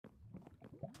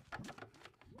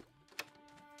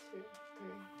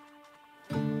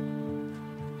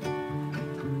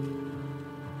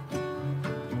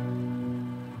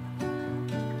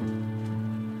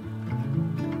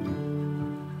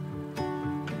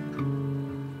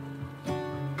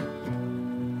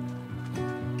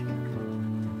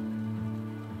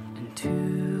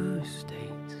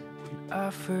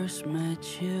first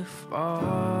met you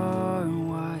far and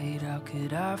wide. How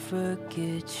could I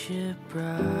forget your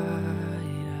bright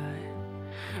eye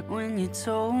when you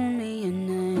told me your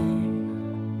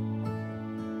name?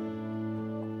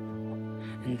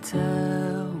 And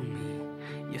tell me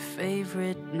your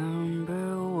favorite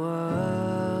number.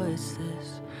 Was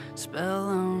this spell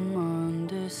I'm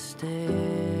under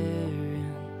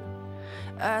staring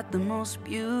at the most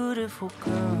beautiful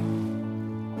girl?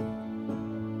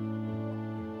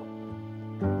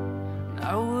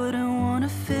 I wouldn't want to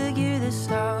figure this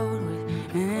out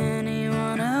with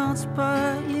anyone else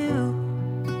but you.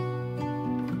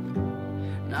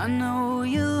 And I know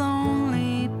you're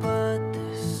lonely, but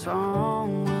this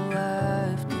song will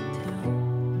have to do.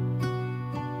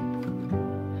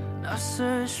 And I've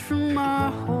searched for my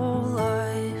whole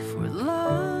life for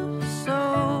love so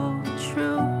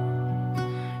true.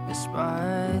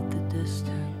 Despite the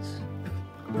distance,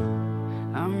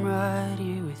 I'm right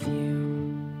here with you.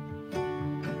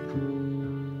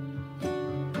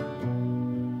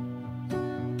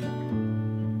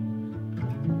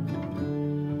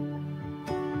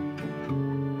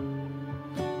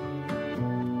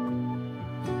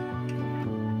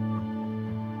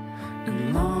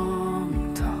 And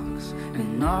long talks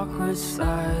and awkward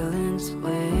silence,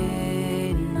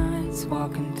 late nights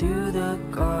walking through the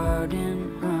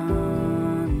garden,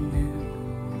 running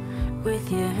with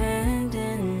your hand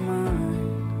in mine.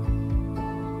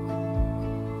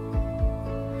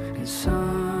 And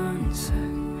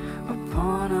sunset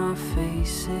upon our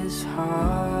faces,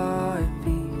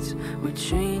 heartbeats were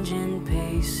changing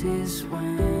paces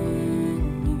when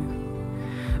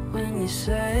you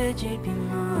said you'd be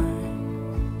mine.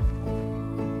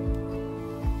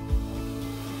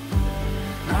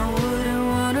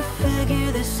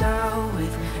 Figure this out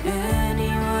with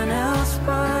anyone else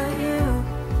but you.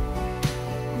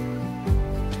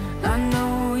 I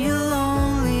know you're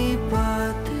lonely,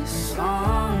 but this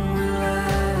song will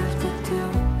have to do.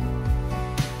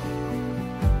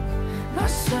 I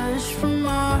searched for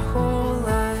my whole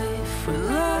life for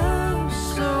love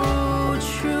so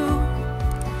true.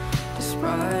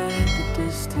 Despite the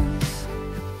distance,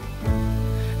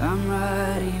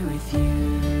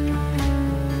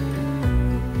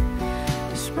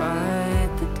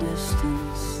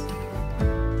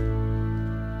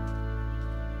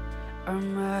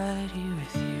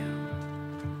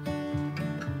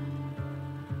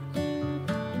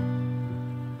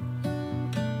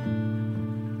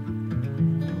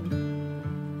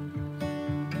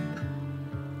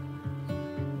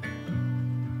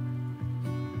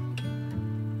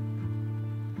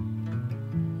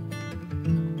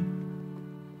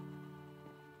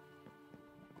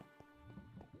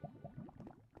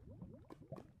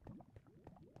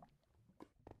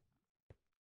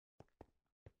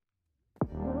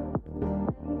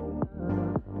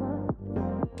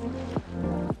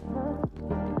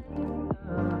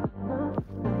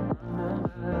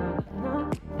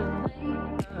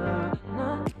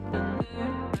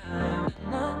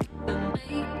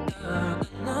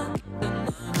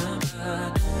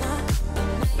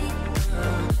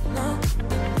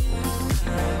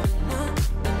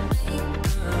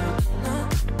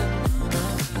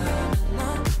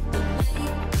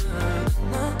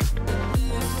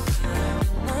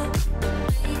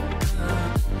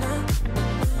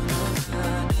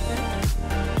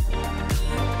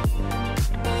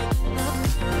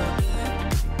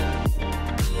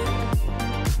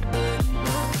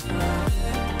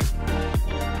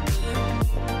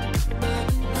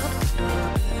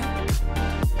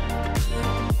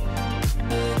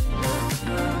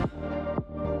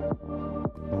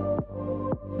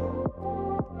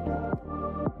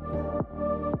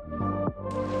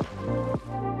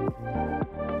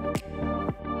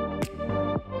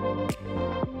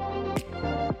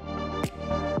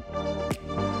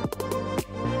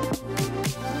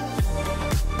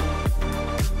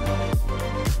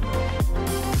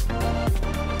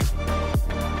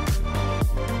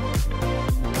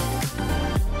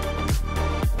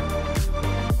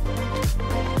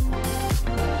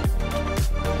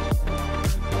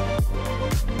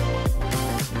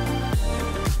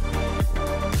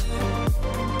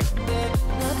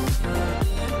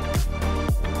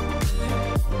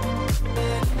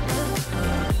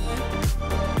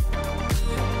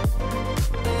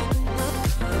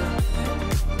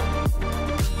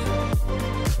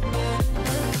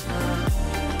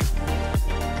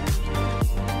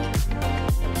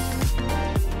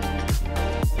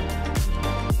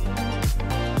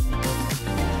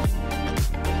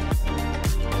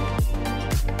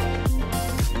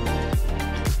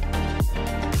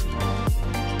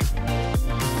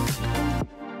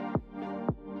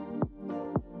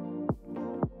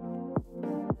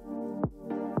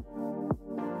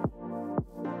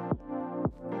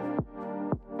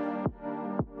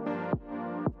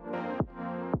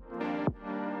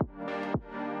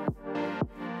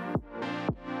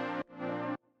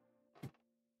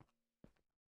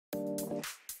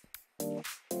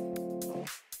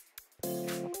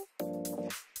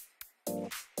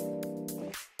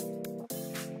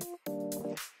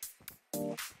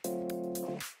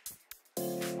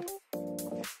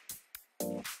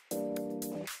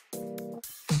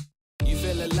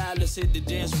 feel alive, let's hit the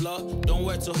dance floor. Don't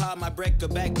work too hard, might break a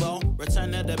backbone.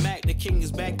 Return of the Mac, the king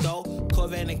is back though.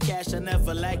 Corvette and cash, I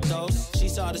never lack those. She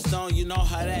saw the stone, you know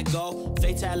how that go.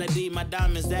 Fatality, my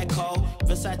diamonds that cold.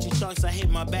 Versace trunks, I hit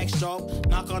my backstroke.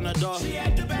 Knock on the door, she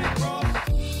at the back, bro.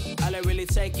 All I really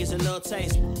take is a little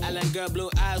taste. Island girl, blue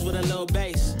eyes with a little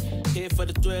bass. Here for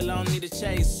the thrill, I don't need a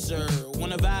chaser.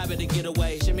 Wanna vibe at the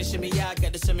getaway. Shimmy, shimmy, yeah, I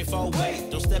got the semi-four way.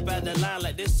 Don't step out the line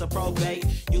like this a probate.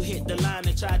 You hit the line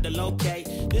and try to locate.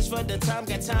 This for the time,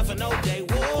 got time for no day.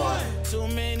 One, too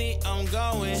many, I'm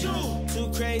going.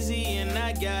 Too crazy and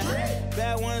I got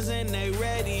bad ones and they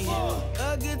ready.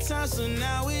 A good time, so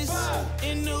now it's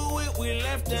into it, we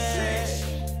left that.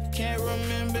 Can't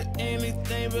remember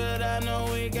anything, but I know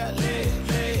we got lit.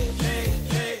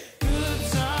 Good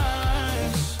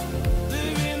times,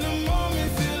 live in the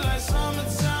moment, feel like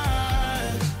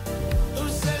summertime.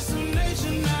 Obsessed with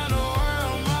nature, not a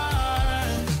world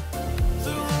mine.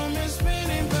 The room is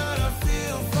spinning, but I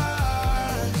feel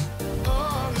fine.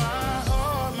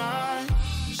 Oh my.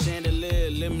 Chandelier,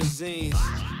 limousines.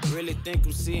 Really think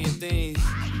I'm seeing things.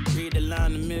 Read the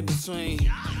line in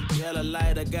between. Yellow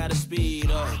light, I gotta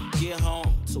speed up. Get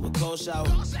home to a cold shower.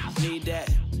 Need that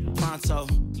pronto.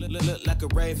 Look like a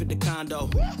rave at the condo.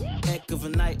 Heck of a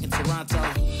night in Toronto.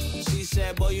 She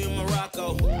said, boy, you in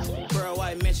Morocco. Pearl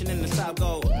white mention in the top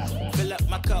gold. Fill up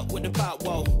my cup with the pop,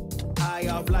 whoa. High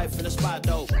off life in the spot,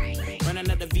 though. Running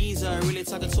out the visa, really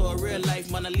talking to a real life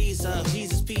Mona Lisa.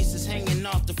 Jesus pieces hanging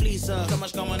off the fleecer. So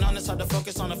much going on, it's hard to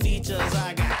focus on the features.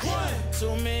 I got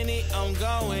too many, I'm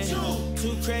going.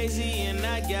 Too crazy and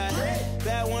I got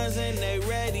bad ones and they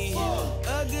ready.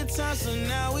 A good time, so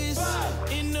now it's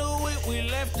into it, we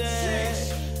left that.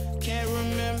 Can't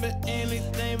remember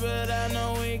anything, but I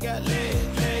know we got lit.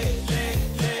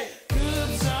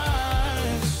 Good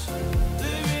times,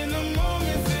 live in the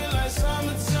moment, feel like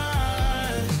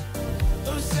summertime.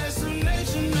 Obsessed with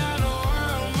nature, not a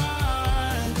world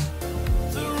mine.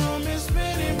 The room is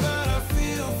spinning, but I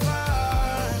feel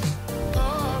fine.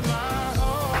 Oh my.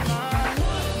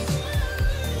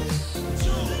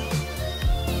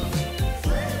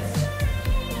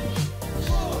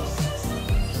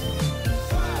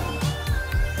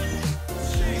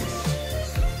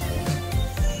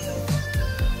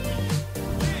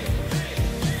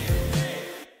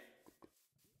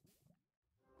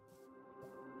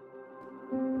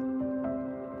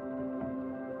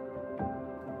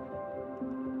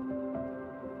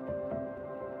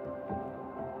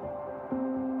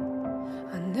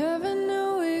 I never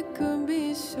knew it could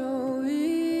be so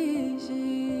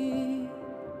easy.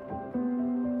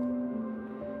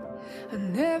 I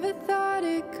never thought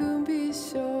it could be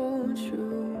so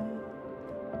true.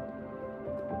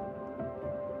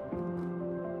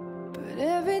 But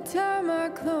every time I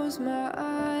close my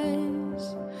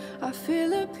eyes, I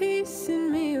feel a piece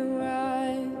in me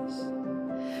rise.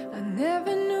 I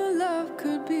never knew love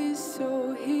could be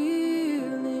so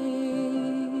healing.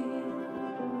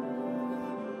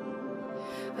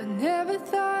 I never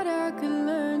thought I could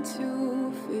learn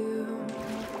to feel.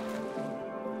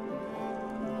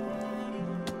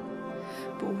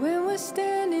 But when we're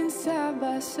standing side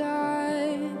by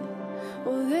side,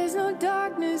 well, there's no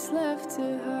darkness left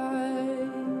to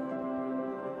hide.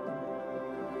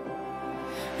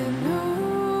 And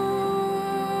oh,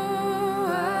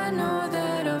 I know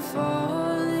that I'm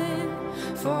falling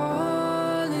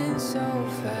so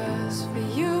fast for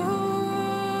you.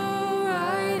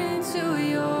 To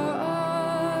your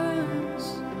arms,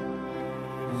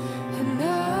 and I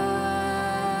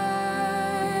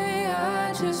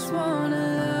just wanna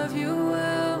love you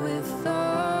well with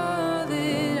all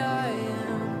that I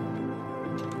am.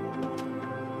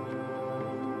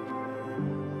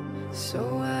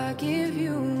 So I give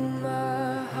you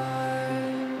my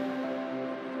heart.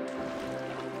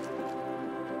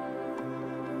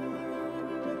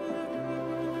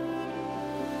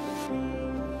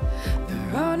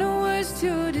 There are no words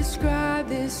to describe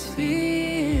this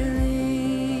feeling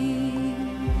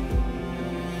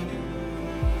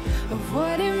of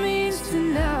what it means to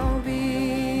now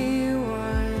be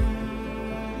one.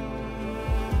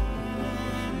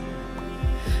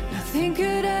 Nothing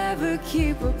could ever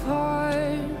keep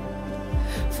apart,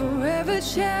 forever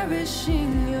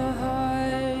cherishing your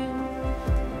heart.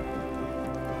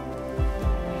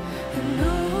 And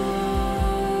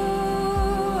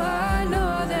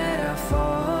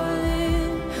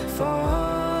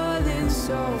falling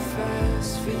so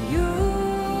fast for you,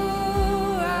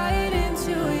 right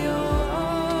into your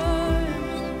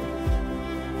arms.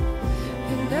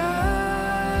 And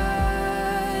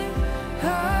I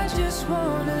just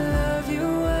wanna love you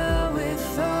well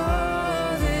with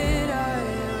all that I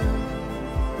am.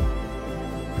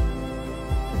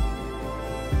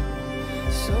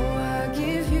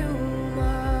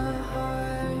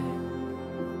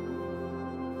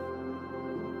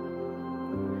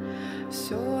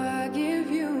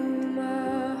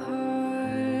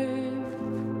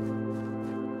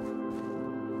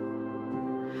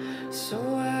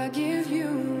 So I give you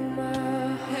my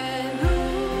hand. Ooh,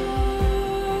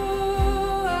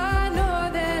 I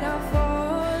know that I'm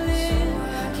falling,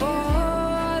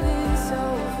 falling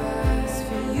so fast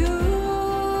for you,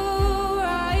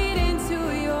 right into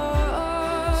your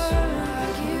arms. So I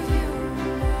give you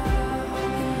my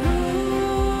hand.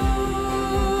 Ooh,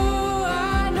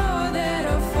 I know that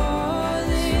I'm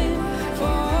falling,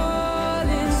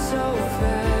 falling so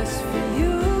fast for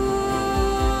you,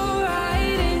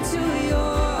 right into your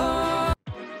arms.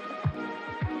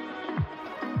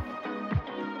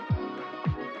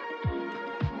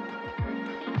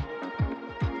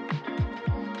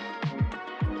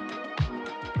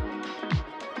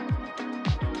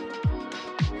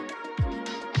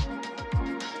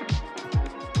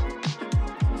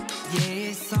 Yeah,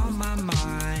 it's on my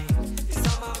mind. It's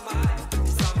on my mind.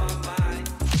 It's on my mind.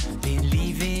 Been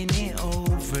leaving it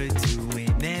overdue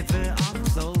whenever I'm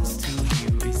close to you.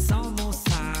 It's almost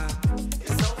time.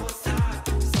 It's almost time.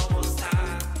 It's almost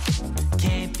time.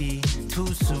 Can't be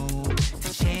too soon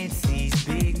to chance these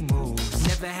big moves.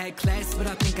 Never had class, but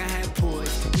I think I had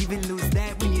poise. Even lose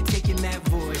that when you're taking that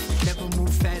voice. Never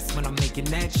move fast when I'm making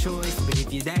that choice. But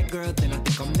if you're that girl, then I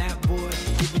think I'm that boy.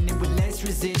 Giving it with less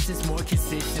resistance, more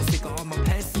consistent. Sick of all my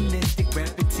pessimistic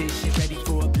repetition. Ready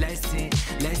for a blessing.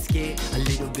 Let's get a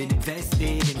little bit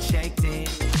invested and checked in.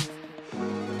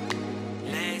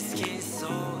 Let's get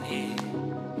sorted,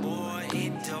 more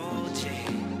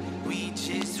indulgent. We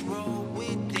just roll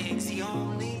with things. The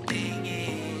only thing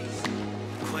is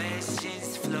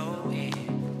questions floating,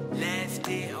 left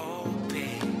it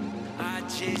open. I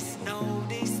just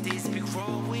noticed it's been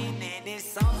growing and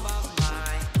it's on my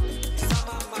mind. It's on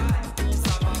my mind. It's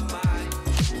on my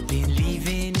mind. Been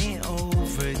leaving it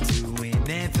overdue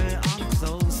whenever I'm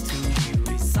close to you.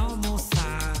 It's almost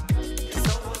time. It's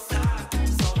almost time.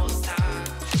 It's almost time.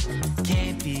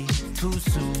 Can't be too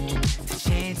soon to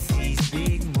chance these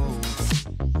big moves.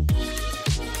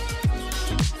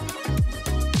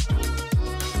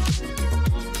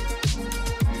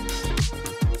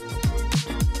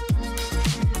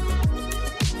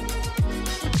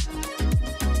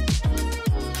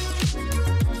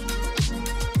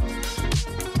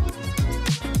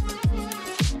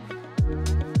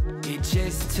 It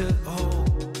just took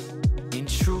hold, and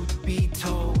truth be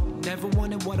told, never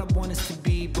wanted what I want us to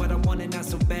be, but I want it not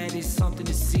so bad, it's something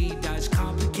to see. Dodge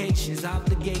complications,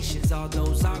 obligations, all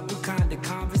those awkward kind of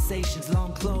conversations,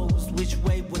 long closed. Which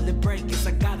way will it break? Guess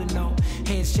I gotta know.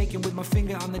 Hands shaking with my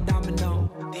finger on the domino.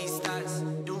 These thoughts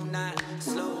do not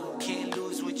slow, can't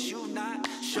lose what you not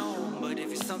shown. But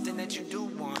if it's something that you do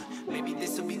want, maybe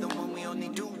this will be the one we only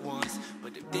do once.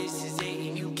 But if this is it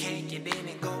and you can't get in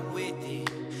and go with it,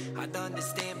 I'd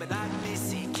understand, but I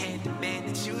miss it. Can't demand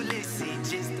that you listen,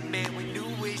 just demand with new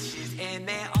wishes, and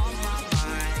they're on my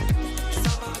mind. It's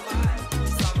on my mind.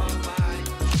 It's on my mind.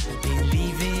 Been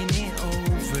leaving it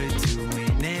overdue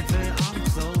whenever I'm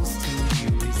close to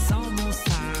you. It's almost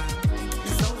time.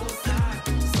 It's almost time.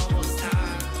 It's almost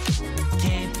time.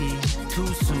 Can't be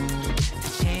too soon to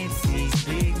chance these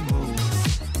big moves.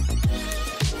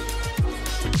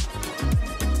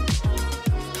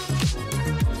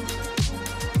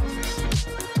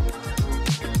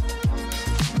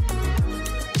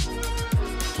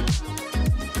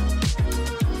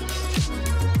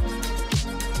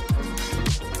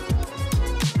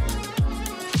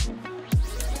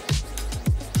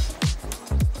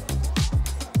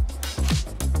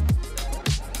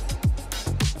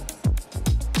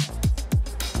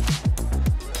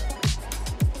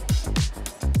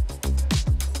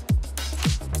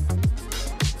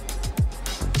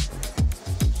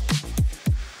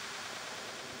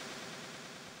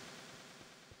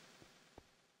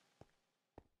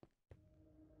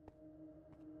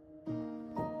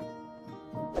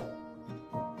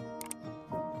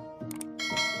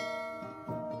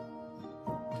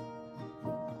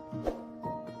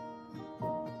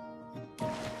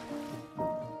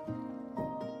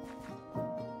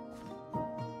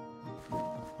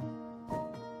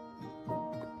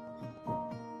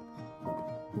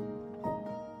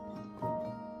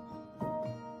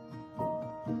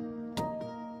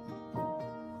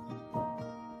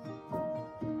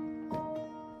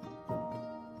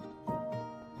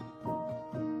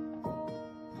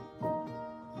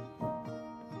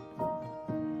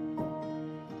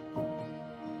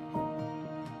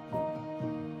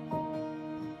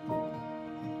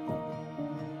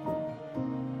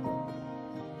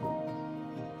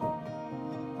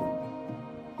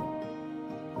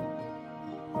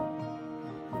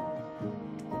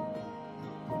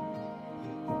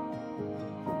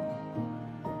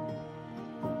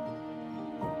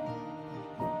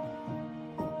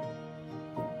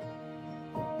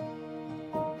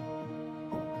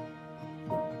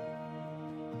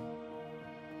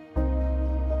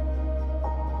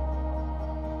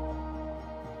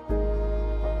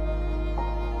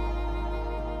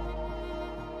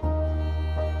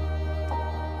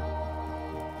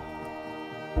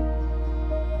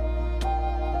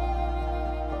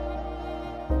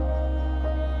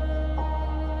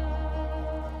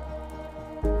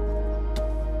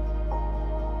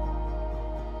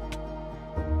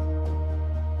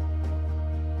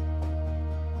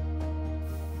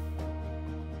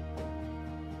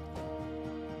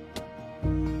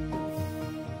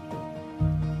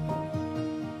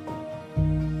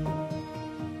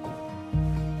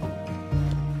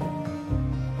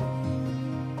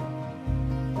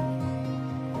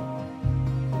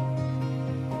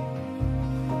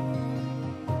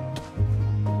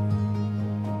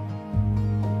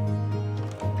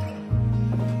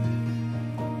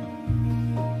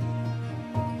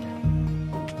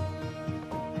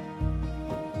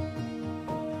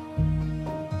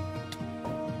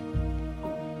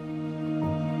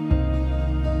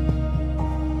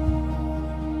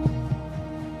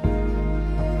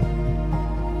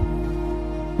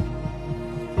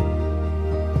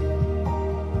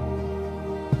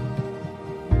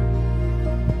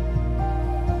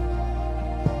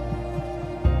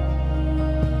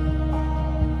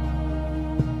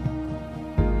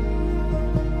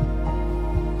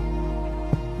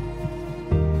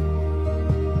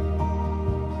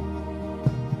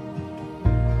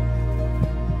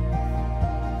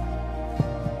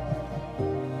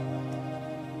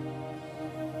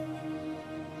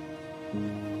 Here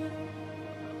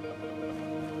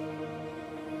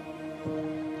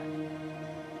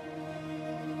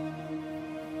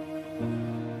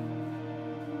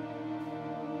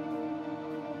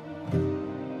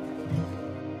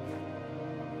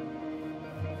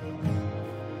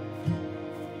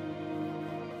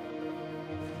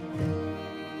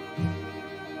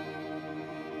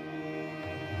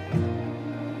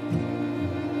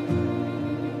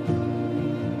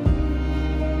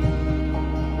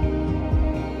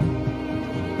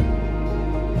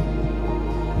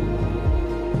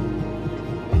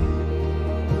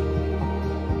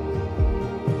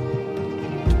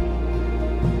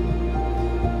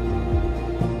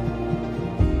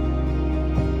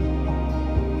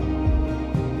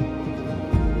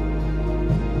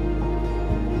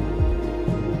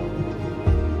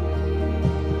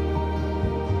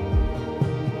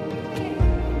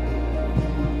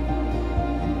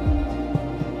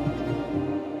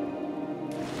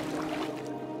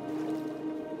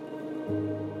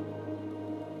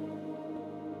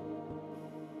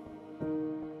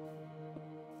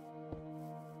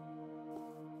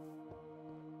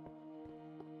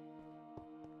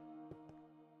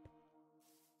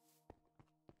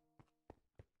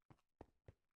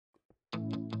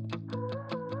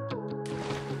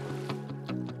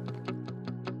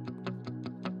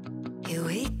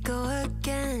we go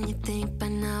again, you think by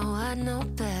now I know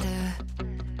better.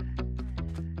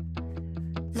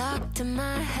 Locked in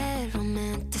my head,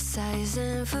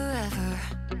 romanticizing forever.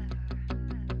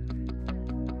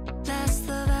 Last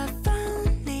love I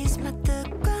found, knees met the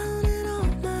ground and all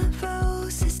my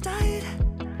roses died.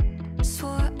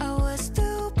 Swore I was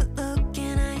through, but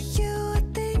looking at you, I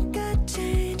think I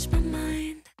changed my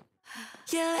mind.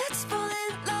 Yeah, let's fall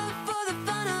in love for the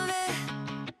fun of it.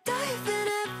 Diving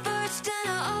at first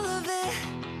into all of it.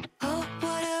 Oh,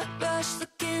 what a rush,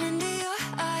 looking into your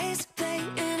eyes,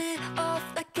 playing it off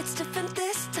like it's different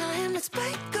this time. Let's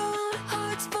break our own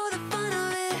hearts for the fun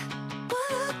of it.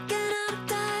 One look and I'm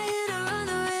dying to run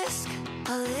the risk.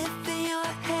 I'll live in your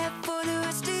head for the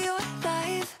rest of your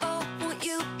life. Oh, won't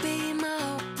you be my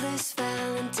hopeless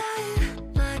Valentine?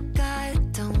 My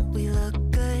God, don't we look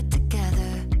good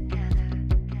together?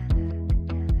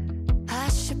 I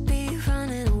should be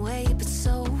running away, but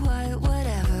so what,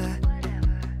 whatever.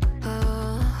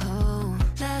 Oh,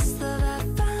 last love I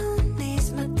found,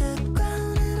 knees met the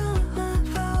ground and all my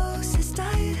roses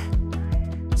died.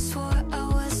 Swore I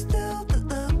was through, but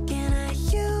looking at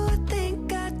you, I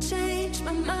think I changed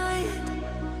my mind.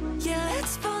 Yeah,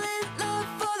 let's fall in love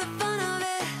for the fun of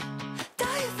it.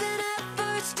 Diving at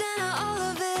first into all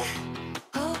of it.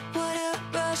 Oh, what a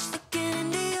rush, looking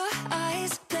into your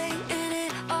eyes, playing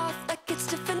it off like it's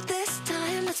different this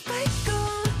time. Let's break our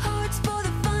own hearts for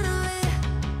the fun of it.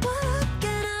 One look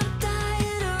and I'm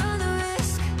dying to run the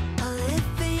risk. I'll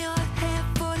live in your head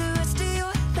for the rest of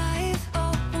your life.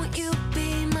 Oh, won't you be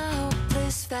my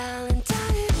hopeless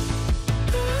Valentine?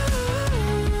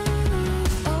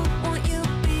 Oh, won't you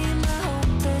be my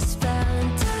hopeless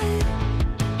Valentine?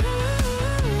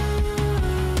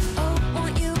 Oh,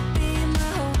 won't you be my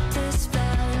hopeless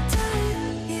Valentine?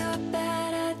 You're a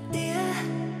bad idea.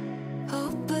 Oh,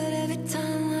 but every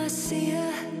time I see you,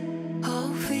 all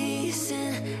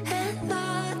reason and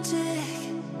logic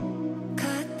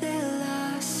cut their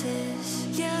losses.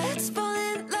 Yeah, let's fall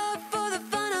in love for the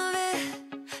fun of it.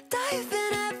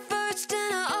 Diving at first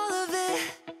into all of it.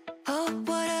 Oh,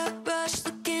 what a rush,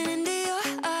 looking into your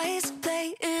eyes,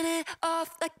 playing it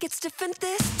off like it's different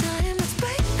this time. Let's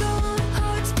break our own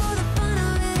hearts for the fun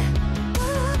of it.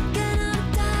 One look and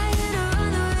I'm dying to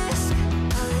run the risk.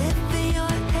 I'll live in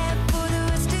your head for the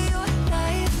rest of your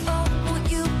life. Oh, won't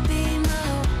you be my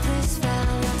hopeless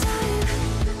Valentine?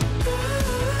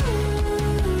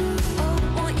 Oh,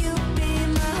 won't you be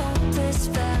my hopeless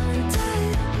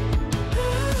Valentine?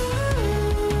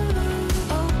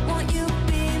 Oh, won't you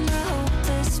be my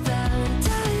hopeless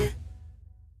Valentine?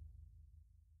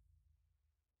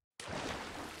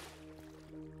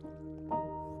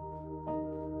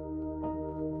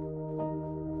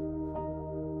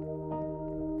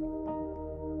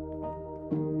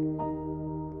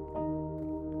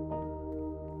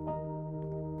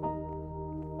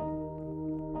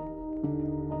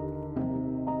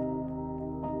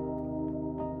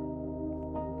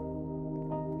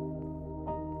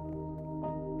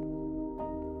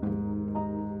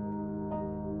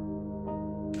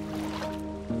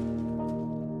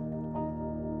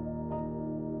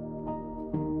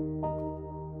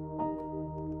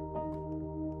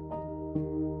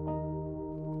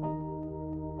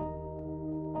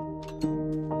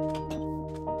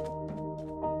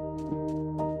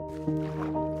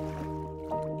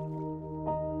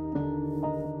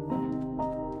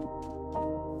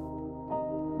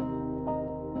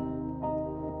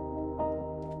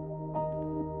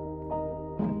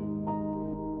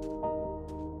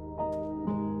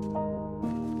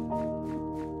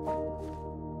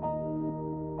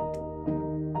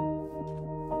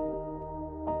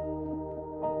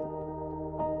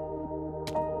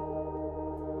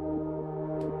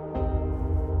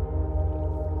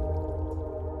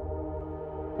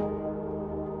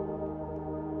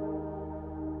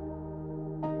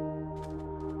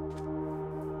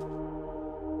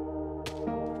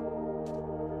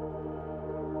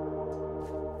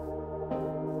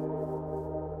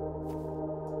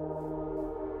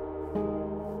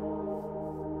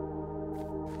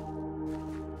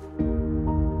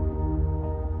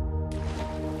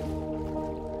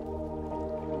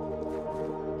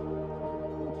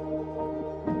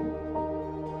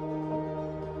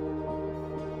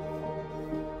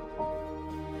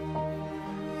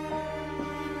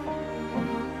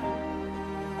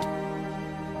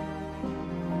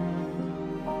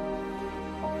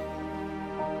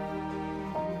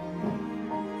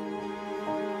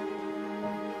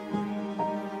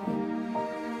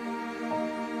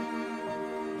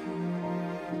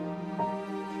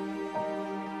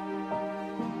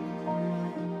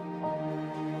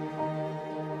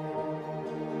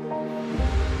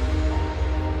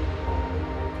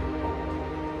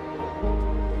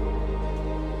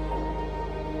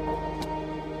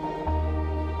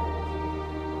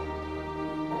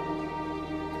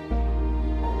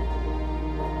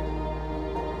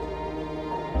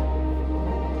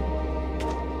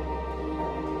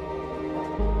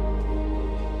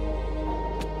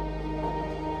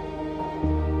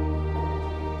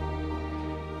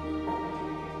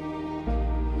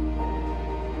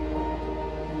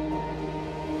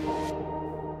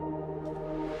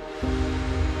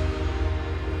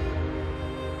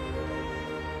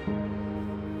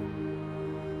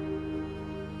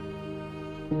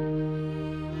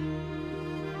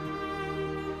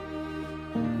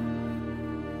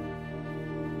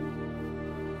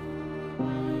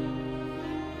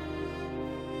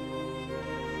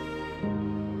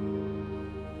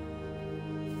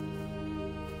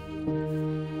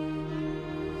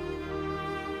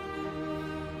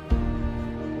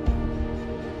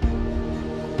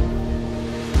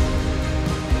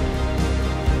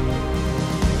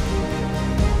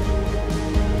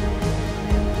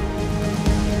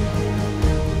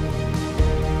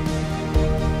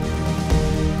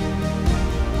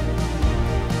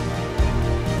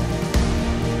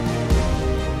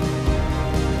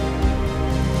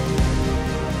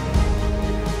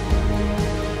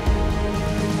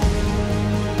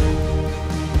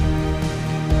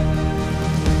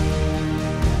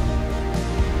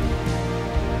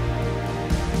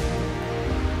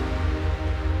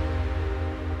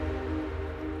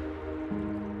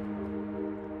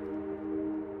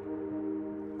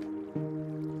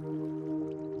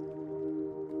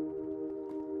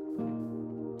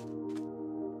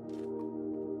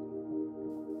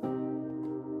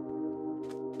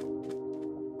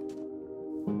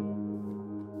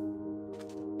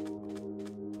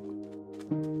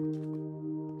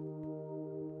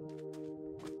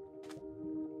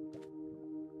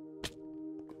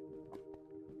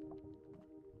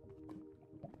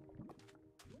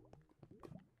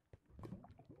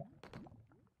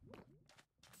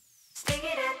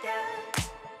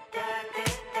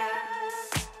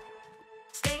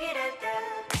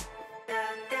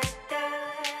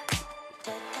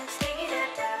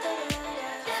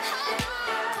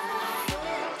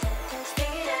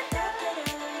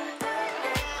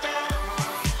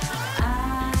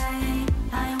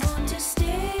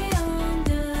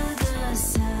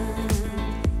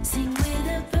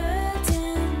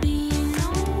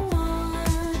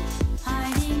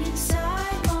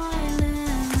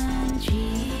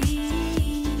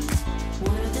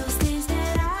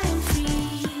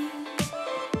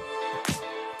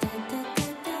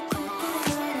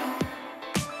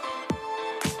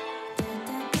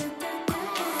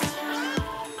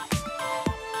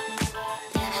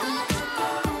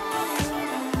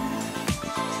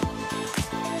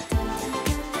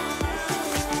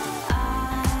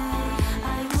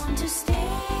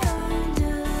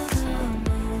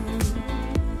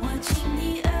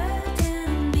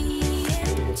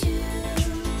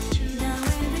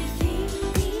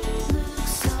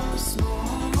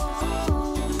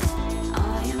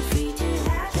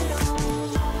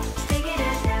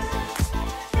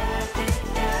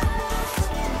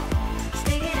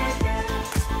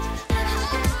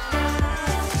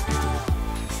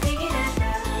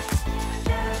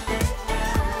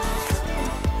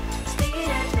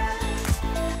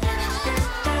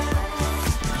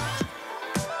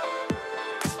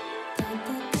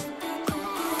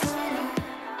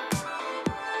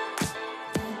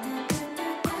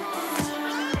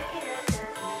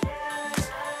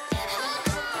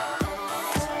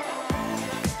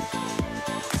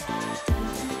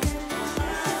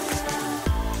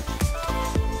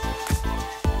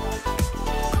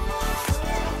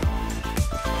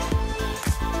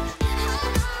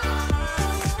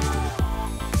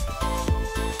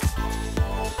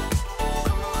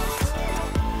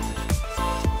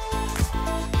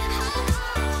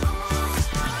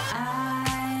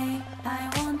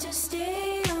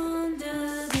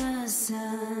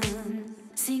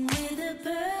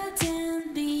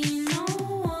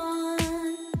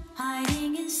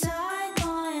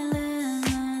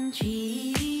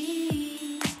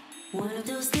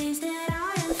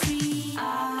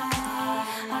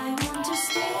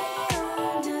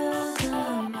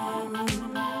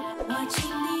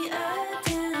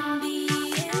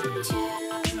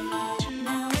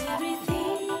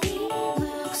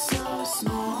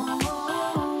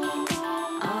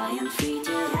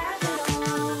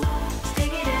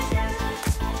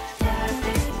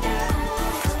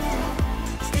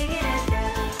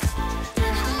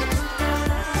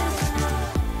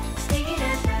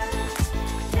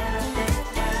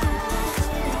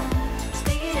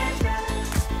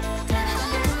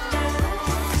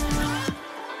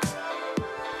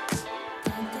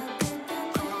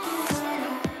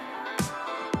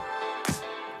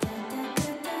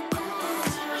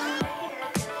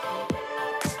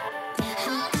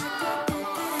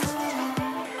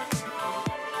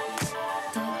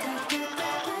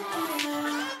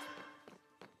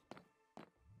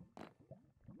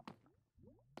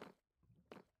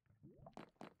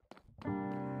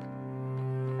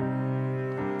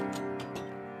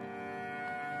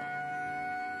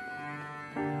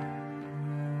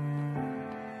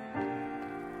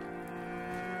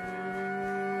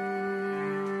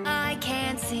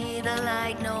 see the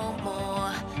light no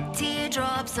more.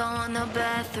 Teardrops on the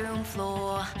bathroom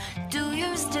floor. Do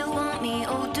you still want me?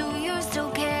 Oh, do you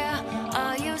still care?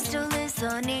 Are you still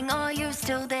listening? Are you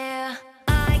still there?